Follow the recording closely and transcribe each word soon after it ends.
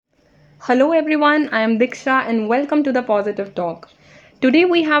Hello everyone, I am Diksha and welcome to the Positive Talk. Today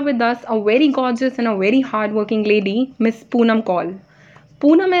we have with us a very gorgeous and a very hardworking lady, Miss Poonam Kaul.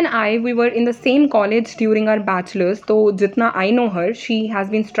 Poonam and I, we were in the same college during our bachelor's, so jitna I know her, she has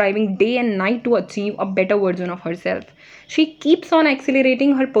been striving day and night to achieve a better version of herself. She keeps on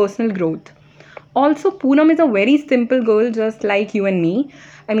accelerating her personal growth. Also, Poonam is a very simple girl, just like you and me.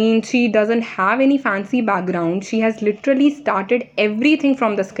 I mean, she doesn't have any fancy background. She has literally started everything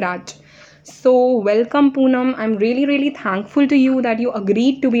from the scratch. So, welcome, Poonam. I'm really, really thankful to you that you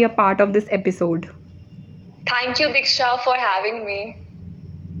agreed to be a part of this episode. Thank you, Diksha, for having me.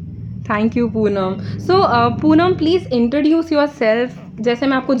 Thank you, Poonam. So, Poonam, please introduce yourself. जैसे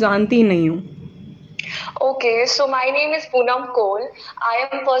मैं आपको जानती ही नहीं हूँ. Okay, so my name is Poonam Koul. I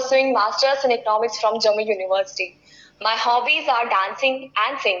am pursuing Masters in Economics from Jammu University. My hobbies are dancing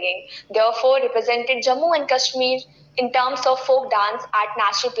and singing, therefore represented Jammu and Kashmir in terms of folk dance at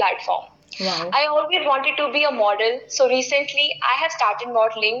national platform. Wow. I always wanted to be a model, so recently I have started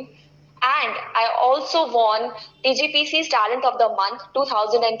modeling and I also won TGPC's Talent of the Month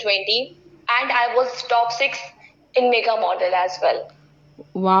 2020 and I was top 6 in Mega Model as well.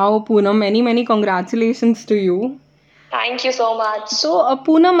 Wow, Poonam, many, many congratulations to you. Thank you so much. तो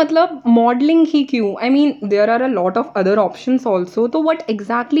पूनम मतलब modelling ही क्यों I mean there are a lot of other options also तो what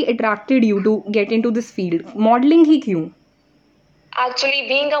exactly attracted you to get into this field modelling ही क्यों Actually,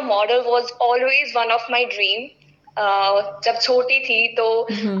 being a model was always one of my dream. जब छोटी थी तो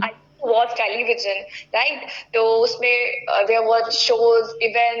I watch television, right? तो उसमें there were shows,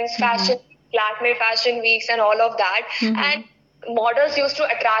 events, fashion, Lakme fashion weeks, and all of that. And models used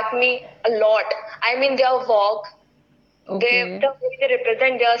to attract me a lot. I mean, their walk, the way they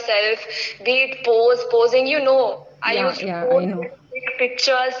represent themselves, be it posing. I Yeah, used to yeah, I pose, know. take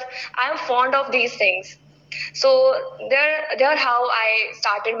pictures. I'm fond of these things. So there how I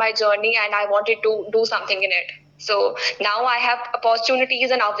started my journey and I wanted to do something in it. So now I have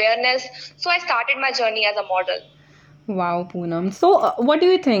opportunities and awareness. So I started my journey as a model. Wow, Poonam. So, what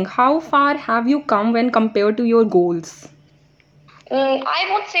do you think? How far have you come when compared to your goals? I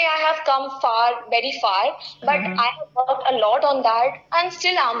won't say I have come far, very far, but I have worked a lot on that and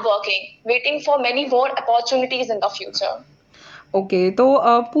still I'm working, waiting for many more opportunities in the future. Okay तो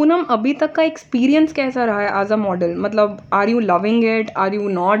पूनम अभी तक का experience कैसा रहा है as a model मतलब are you loving it are you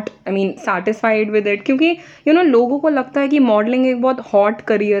not I mean satisfied with it क्योंकि लोगों को लगता है कि मॉडलिंग एक बहुत हॉट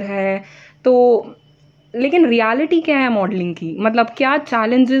करियर है तो लेकिन रियलिटी क्या है मॉडलिंग की मतलब क्या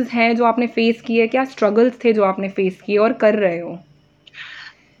चैलेंजेस हैं जो आपने फेस किए क्या स्ट्रगल्स थे जो आपने फेस किए और कर रहे हो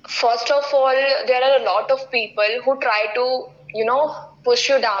First of all, there are a lot of people who try to, push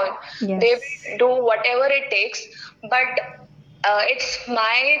you down. Yes. They do whatever it takes, but it's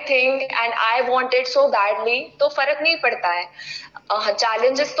my thing and I want it so badly, तो फर्क नहीं पड़ता है.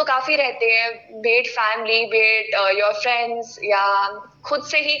 Challenges तो काफी रहते हैं, be it family, be it your friends, या खुद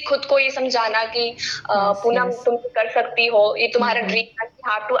से ही खुद को ये समझाना कि पूनम तुम कर सकती हो, ये तुम्हारा ड्रीम है, you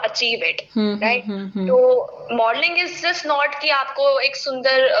have to achieve it, right? तो मॉडलिंग इज जस्ट नॉट कि आपको एक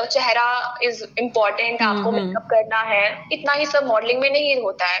सुंदर चेहरा इज इम्पोर्टेंट, आपको मेकअप करना है, इतना ही सब मॉडलिंग में नहीं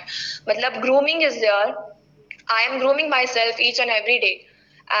होता है. मतलब grooming is there. I am grooming myself each and every day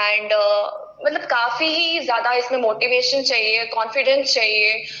and मतलब काफी ही ज्यादा इसमें मोटिवेशन चाहिए, कॉन्फिडेंस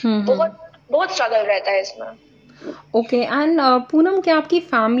चाहिए, बहुत बहुत स्ट्रगल रहता है इसमें. ओके एंड पूनम क्या आपकी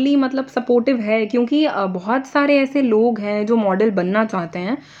फैमिली मतलब सपोर्टिव है क्योंकि बहुत सारे ऐसे लोग हैं जो मॉडल बनना चाहते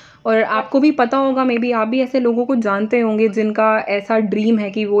हैं और आपको भी पता होगा मे बी आप भी ऐसे लोगों को जानते होंगे जिनका ऐसा ड्रीम है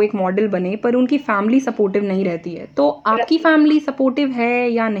कि वो एक मॉडल बने पर उनकी फैमिली सपोर्टिव नहीं रहती है तो आपकी फैमिली सपोर्टिव है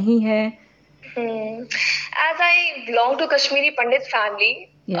या नहीं है As I belong to Kashmiri Pandit family,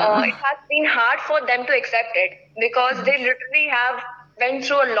 it has been hard for them to accept it because they literally have went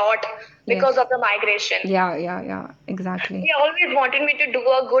through a lot because of the migration. Yeah, exactly. They always wanted me to do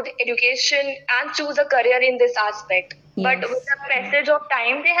a good education and choose a career in this aspect. But with the passage of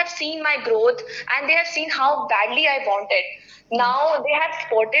time, they have seen my growth and they have seen how badly I wanted. Now they have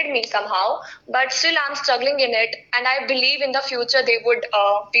supported me somehow, but still I'm struggling in it, and I believe in the future they would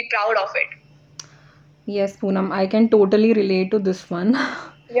be proud of it. Yes, Poonam, I can totally relate to this one.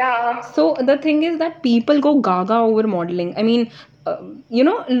 Yeah. So the thing is that people go gaga over modeling. I mean,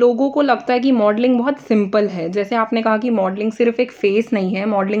 लोगों को लगता है कि modelling बहुत simple है जैसे आपने कहा कि मॉडलिंग सिर्फ एक फेस नहीं है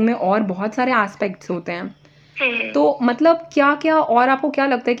मॉडलिंग में और बहुत सारे एस्पेक्ट्स होते हैं तो मतलब क्या क्या और आपको क्या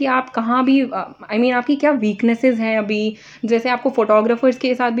लगता है कि आप कहाँ भी आई मीन आपकी क्या वीकनेसेस हैं अभी जैसे आपको फोटोग्राफर्स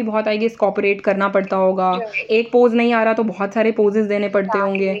के साथ भी बहुत आई गेस कॉपरेट करना पड़ता होगा एक पोज नहीं आ रहा तो बहुत सारे पोजेस देने पड़ते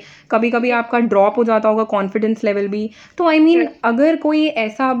होंगे कभी कभी आपका ड्रॉप हो जाता होगा कॉन्फिडेंस लेवल भी तो आई मीन अगर कोई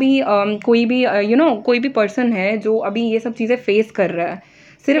ऐसा भी कोई भी कोई भी पर्सन है जो अभी ये सब चीज़ें फेस कर रहा है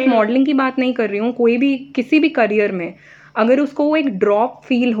सिर्फ मॉडलिंग की बात नहीं कर रही हूँ, कोई भी किसी भी करियर में अगर उसको वो एक ड्रॉप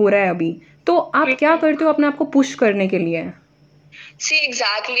फील हो रहा है अभी, तो आप क्या करते हो अपने आप को पुश करने के लिए? सी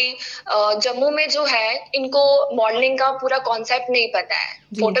एग्जैक्टली जम्मू में जो है इनको मॉडलिंग का पूरा कॉन्सेप्ट नहीं पता है।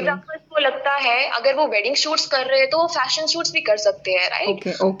 जी जी। फोटोग्राफर्स को लगता है अगर वो वेडिंग शूट्स कर रहे हैं तो वो फैशन शूट्स भी कर सकते हैं, राइट?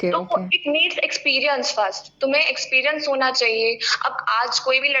 ओके ओके तो okay. It needs experience first, तुम्हें एक्सपीरियंस होना चाहिए। अब आज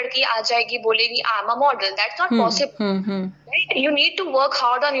कोई भी लड़की आ जाएगी बोलेगी I am a model, that's not possible, right? You need to work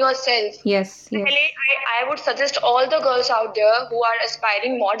hard on yourself. Yes yes. पहले I would suggest all the girls out there who are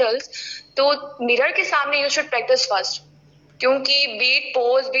aspiring models, तो मिरर के सामने you should practice first. क्योंकि beat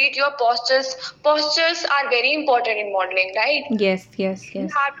pose, beat your postures are very important in modeling, right? Yes yes You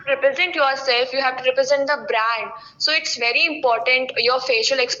yes. have to represent yourself, you have to represent the brand. So it's very important your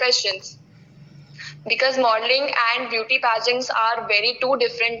facial expressions. Because modeling and beauty pageants are very two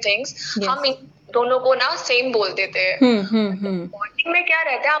different things. हम इन दोनों को ना same बोल देते हैं। Modelling में क्या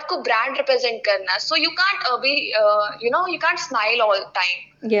रहता है, आपको ब्रांड रिप्रेजेंट करना, so you can't be you can't smile all time.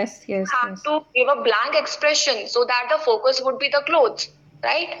 Yes, yes, Have yes. to give a blank expression so that the focus would be the clothes,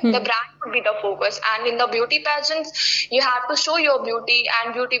 right? The brand would be the focus. And in the beauty pageants, you have to show your beauty,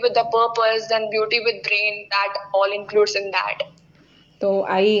 and beauty with the purpose and beauty with brain, that all includes in that. तो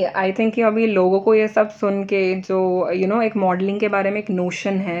I think कि अभी लोगों को ये सब सुन के जो एक मॉडलिंग के बारे में एक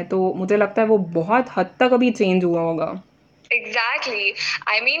नोशन है, तो मुझे लगता है वो बहुत हद तक अभी चेंज हुआ होगा। Exactly,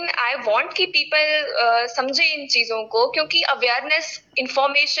 I mean I want कि पीपल समझे इन चीजों को, क्योंकि अवेयरनेस,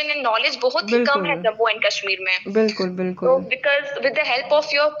 इंफॉर्मेशन एंड नॉलेज बहुत ही कम है जम्मू एंड कश्मीर में। बिल्कुल So बिल्कुल। because with the help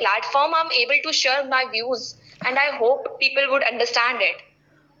of your platform, I'm able to share my views, and I hope people would understand it.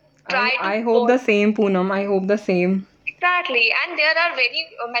 Try to I hope the same Poonam, I hope the same. exactly, and there are very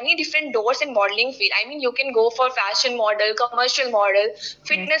many different doors in modeling field. I mean, you can go for fashion model, commercial model,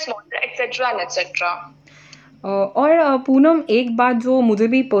 fitness model, etc. and etc. और पूनम, एक बात जो मुझे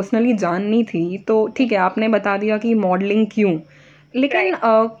भी personally जाननी थी, तो ठीक है आपने बता दिया कि मॉडलिंग क्यों, लेकिन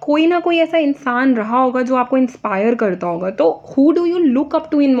कोई ना कोई ऐसा इंसान रहा होगा जो आपको इंस्पायर करता होगा, तो who do you look up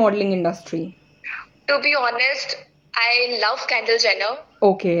to in modelling industry? To be honest, I love Kendall Jenner.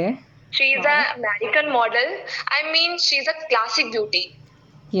 Okay. She's an American model. I mean, she's a classic beauty.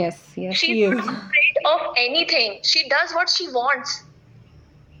 Yes yes She's she not is. afraid of anything. She does what she wants.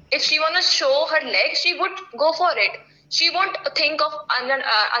 If she want to show her legs, she would go for it. She won't think of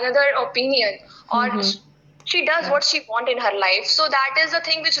another opinion, or she does what she want in her life. So that is the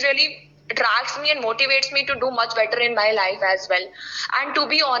thing which really attracts me and motivates me to do much better in my life as well. And to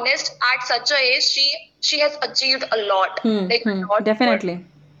be honest, at such a age, she has achieved a lot. Like a lot. Definitely.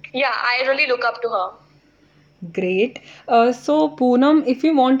 Yeah, I really look up to her. Great. So Poonam, if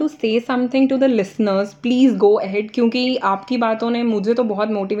you want to say something to the listeners, please go ahead, क्योंकि आपकी बातों ने मुझे तो बहुत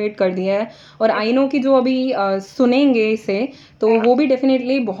motivate कर दिया है, और आई नो कि जो अभी सुनेंगे इसे, तो वो भी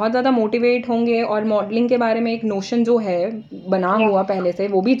डेफिनेटली बहुत ज़्यादा मोटिवेट होंगे, और मॉडलिंग के बारे में एक नोशन जो है बना हुआ पहले से,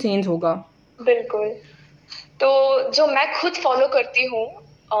 वो भी चेंज होगा। बिल्कुल। तो जो मैं खुद फॉलो करती हूँ,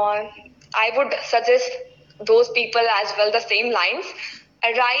 I would suggest those people as well the same lines: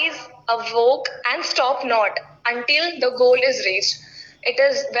 arise, awoke, and stop not until the goal is reached. It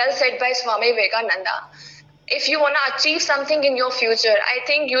is well said by Swami Vivekananda. If you want to achieve something in your future, I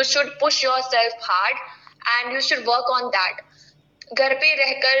think you should push yourself hard and you should work on that. घर पे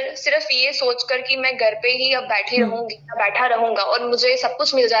रहकर सिर्फ ये सोचकर कि मैं घर पे ही अब बैठी रहूंगी, बैठा रहूंगा और मुझे सब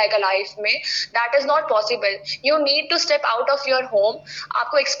कुछ मिल जाएगा लाइफ में, that is not possible. You need to step out of your home.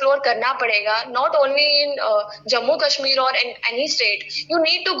 आपको एक्सप्लोर करना पड़ेगा, not only in Jammu Kashmir और in any state. You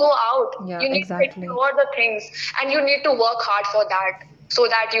need to go out, you need to explore the things, and you need to work hard for that, so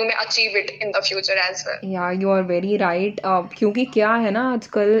that you may achieve it in the future as well. Yeah, you are very right. क्योंकि क्या है ना,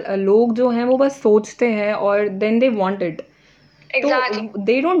 आजकल लोग जो हैं वो बस सोचते हैं और then they want it. Exactly. तो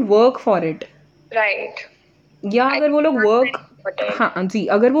they don't work for it. Right. या अगर वो लोग वर्क, हाँ जी,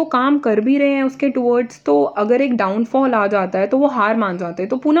 अगर वो काम कर भी रहे हैं उसके टुवर्ड्स, तो अगर एक डाउनफॉल आ जाता है तो वो हार मान जाते हैं।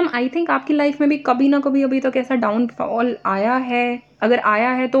 तो पूनम, आई थिंक आपकी लाइफ में भी कभी ना कभी अभी तक ऐसा डाउनफॉल आया है? अगर आया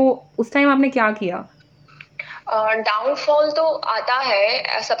है तो उस टाइम आपने क्या किया? डाउनफॉल तो आता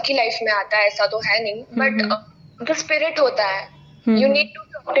है, सबकी लाइफ में आता है, ऐसा तो है नहीं, बट द स्पिरिट होता है. You need to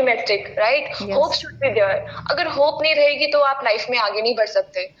be optimistic, right? Hope should be there. अगर होप नहीं रहेगी तो आप लाइफ में आगे नहीं बढ़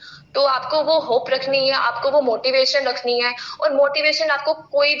सकते. तो आपको वो होप रखनी है, आपको वो मोटिवेशन रखनी है, और मोटिवेशन आपको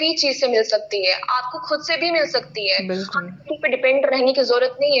कोई भी चीज से मिल सकती है, आपको खुद से भी मिल सकती है. किसी पे डिपेंड रहने की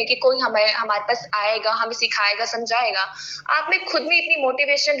जरूरत नहीं है कि कोई हमारे पास आएगा, हमें सिखाएगा, समझाएगा. आप में खुद में इतनी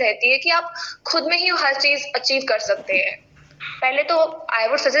मोटिवेशन रहती है कि आप खुद में ही हर चीज अचीव कर सकते हैं. पहले तो आई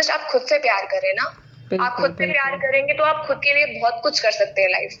वुड सजेस्ट आप खुद से प्यार करें ना. आप खुद से प्यार करेंगे तो आप खुद के लिए बहुत कुछ कर सकते हैं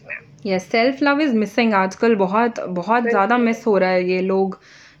लाइफ में. Yes, self love is missing आजकल, बहुत बहुत ज़्यादा मिस हो रहा है. ये लोग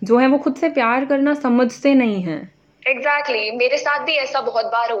जो है वो खुद से प्यार करना समझते नहीं हैं। एग्जैक्टली मेरे साथ भी ऐसा बहुत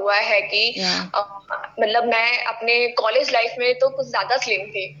बार हुआ है कि या मतलब मैं अपने कॉलेज लाइफ में तो कुछ ज्यादा स्लिम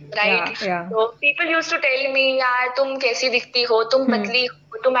थी, या राइट? या तो people use to tell me, यार तुम कैसी दिखती हो, तुम पतली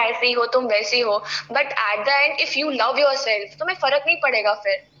हो, तुम ऐसी हो, तुम वैसी हो। But at the end if you love yourself, तुम्हें फर्क नहीं पड़ेगा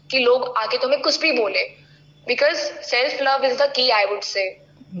फिर कि लोग आके तुम्हें कुछ भी बोले, because self love is the key, I would say.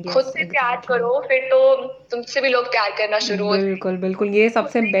 खुद यस से प्यार एग्जैक्टली। करो, फिर तो तुमसे भी लोग प्यार करना शुरू हो बिल्कुल जाएंगे। बिल्कुल, ये खुद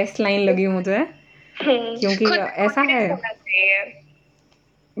सबसे से बेस्ट लाइन लगी मुझे, क्योंकि खुद से ऐसा है। मोटिवेट होना चाहिए।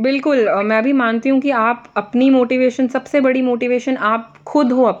 बिल्कुल, मैं भी मानती हूँ कि आप अपनी मोटिवेशन, सबसे बड़ी मोटिवेशन आप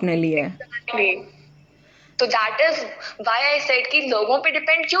खुद हो अपने लिए। एग्जैक्टली। तो that is why I said कि लोगों पे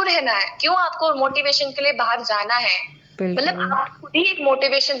डिपेंड क्यों रहना है, क्यों आपको मोटिवेशन के लिए बाहर जाना है। मतलब बिल्कुल आप खुद ही एक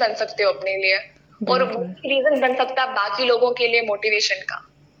मोटिवेशन बन सकते हो अपने लिए, और वो बिल्कुल रीजन बन सकता है बाकी लोगों के लिए मोटिवेशन का।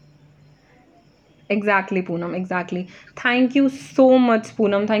 Exactly, Poonam, exactly. Thank you so much,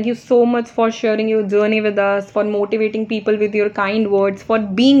 Poonam. Thank you so much for sharing your journey with us, for motivating people with your kind words, for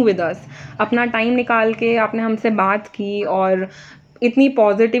being with us. अपना time निकाल के आपने हमसे बात की, और इतनी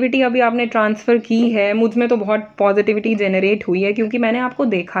पॉजिटिविटी अभी आपने ट्रांसफ़र की है मुझ में, तो बहुत पॉजिटिविटी जनरेट हुई है, क्योंकि मैंने आपको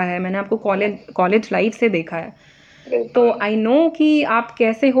देखा है, मैंने आपको कॉलेज लाइफ से देखा है। तो बिल्कुल आई नो कि आप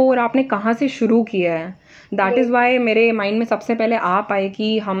कैसे हो और आपने कहाँ से शुरू किया है। दैट इज़ बिल्कुल। वाई मेरे माइंड में सबसे पहले आप आए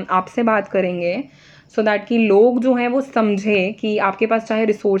कि हम आपसे बात करेंगे, सो दैट कि लोग जो हैं वो समझे कि आपके पास चाहे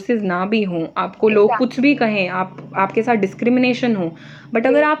रिसोर्सेज ना भी हों, आपको लोग कुछ भी कहें, आपके साथ डिस्क्रिमिनेशन हो, बट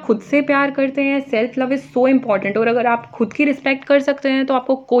अगर आप खुद से प्यार करते हैं, self love is so important, और अगर आप खुद की रिस्पेक्ट कर सकते हैं तो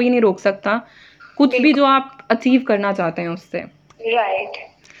आपको कोई नहीं रोक सकता कुछ भी जो बिल्कुल आप अचीव करना चाहते हैं उससे। Right.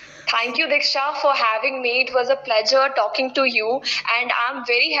 Thank you, Diksha, for having me. It was a pleasure talking to you, and I'm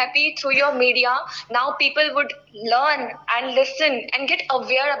very happy through your media. Now people would learn and listen and get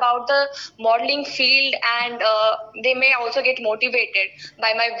aware about the modeling field, and they may also get motivated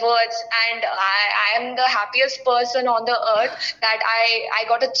by my words. And I am the happiest person on the earth that I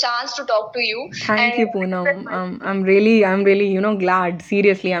got a chance to talk to you. Thank you, And thank you very Poonam. much. I'm really, glad.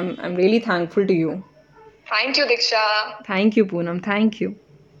 Seriously, I'm really thankful to you. Thank you, Diksha. Thank you Poonam, thank you.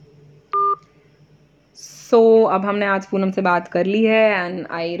 So अब हमने आज पूनम से बात कर ली है, and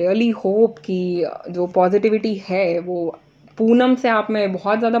I really hope कि जो positivity है वो पूनम से आप में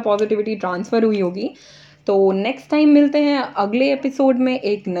बहुत ज़्यादा पॉजिटिविटी ट्रांसफ़र हुई होगी। तो नेक्स्ट टाइम मिलते हैं अगले एपिसोड में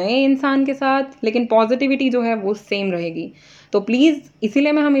एक नए इंसान के साथ, लेकिन पॉजिटिविटी जो है वो सेम रहेगी। तो प्लीज़,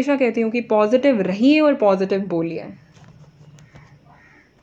 इसीलिए मैं हमेशा कहती हूँ कि पॉजिटिव रहिए और पॉजिटिव बोलिए।